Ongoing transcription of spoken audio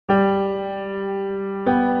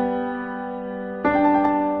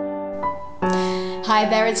Hi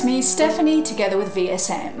there, it's me, Stephanie, together with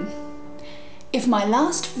VSM. If my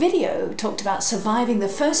last video talked about surviving the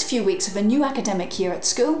first few weeks of a new academic year at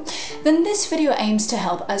school, then this video aims to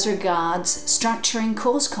help as regards structuring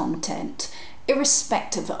course content,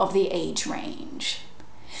 irrespective of the age range.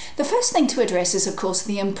 The first thing to address is, of course,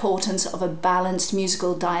 the importance of a balanced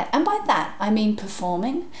musical diet, and by that I mean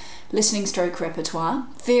performing, listening stroke repertoire,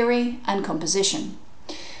 theory and composition.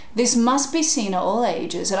 This must be seen at all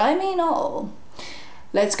ages, and I mean all.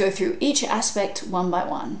 Let's go through each aspect one by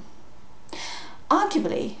one.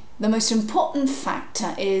 Arguably, the most important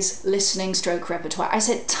factor is listening stroke repertoire, as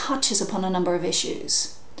it touches upon a number of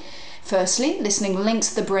issues. Firstly, listening links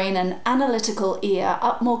the brain and analytical ear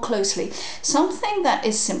up more closely, something that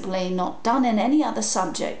is simply not done in any other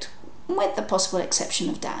subject, with the possible exception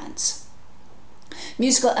of dance.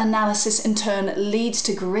 Musical analysis in turn leads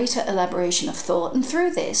to greater elaboration of thought, and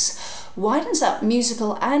through this widens up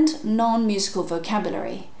musical and non-musical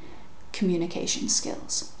vocabulary, communication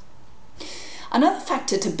skills. Another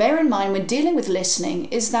factor to bear in mind when dealing with listening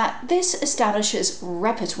is that this establishes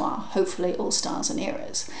repertoire, hopefully all styles and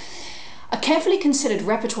eras. A carefully considered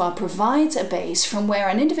repertoire provides a base from where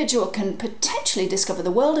an individual can potentially discover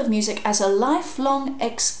the world of music as a lifelong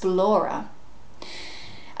explorer.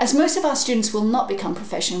 As most of our students will not become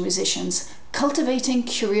professional musicians, cultivating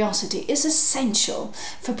curiosity is essential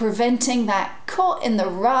for preventing that caught in the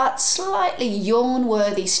rut, slightly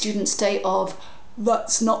yawn-worthy student state of,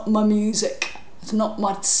 "That's not my music, it's not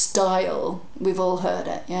my style." We've all heard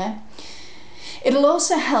it, yeah? It'll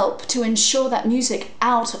also help to ensure that music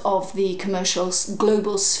out of the commercial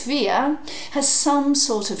global sphere has some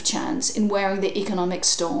sort of chance in wearing the economic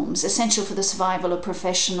storms, essential for the survival of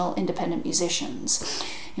professional independent musicians.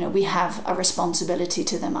 We have a responsibility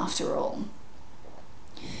to them after all.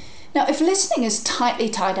 Now, if listening is tightly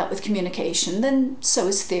tied up with communication, then so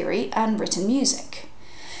is theory and written music.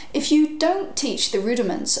 If you don't teach the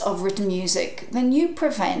rudiments of written music, then you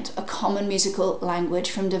prevent a common musical language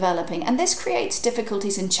from developing, and this creates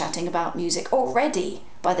difficulties in chatting about music already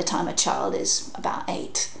by the time a child is about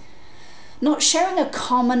 8. Not sharing a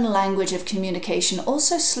common language of communication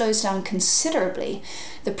also slows down considerably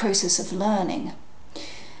the process of learning.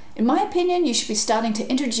 In my opinion, you should be starting to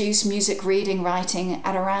introduce music reading, writing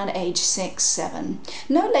at around age 6, 7.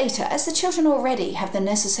 No later, as the children already have the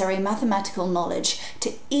necessary mathematical knowledge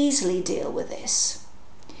to easily deal with this.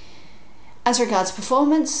 As regards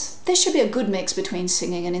performance, there should be a good mix between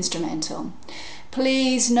singing and instrumental.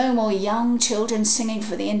 Please, no more young children singing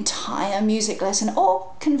for the entire music lesson, or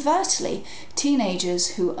conversely, teenagers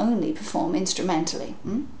who only perform instrumentally.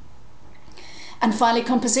 And finally,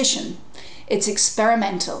 composition. It's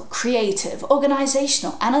experimental, creative,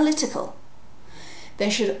 organizational, analytical.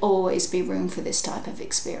 There should always be room for this type of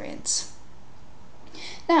experience.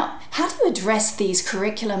 Now, how do you address these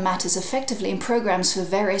curricular matters effectively in programs for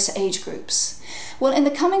various age groups? Well, in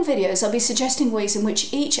the coming videos, I'll be suggesting ways in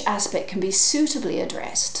which each aspect can be suitably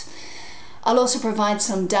addressed. I'll also provide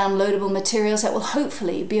some downloadable materials that will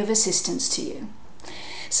hopefully be of assistance to you.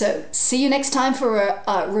 So, see you next time for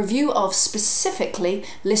a review of specifically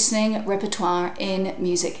listening repertoire in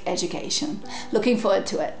music education. Looking forward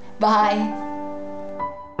to it. Bye.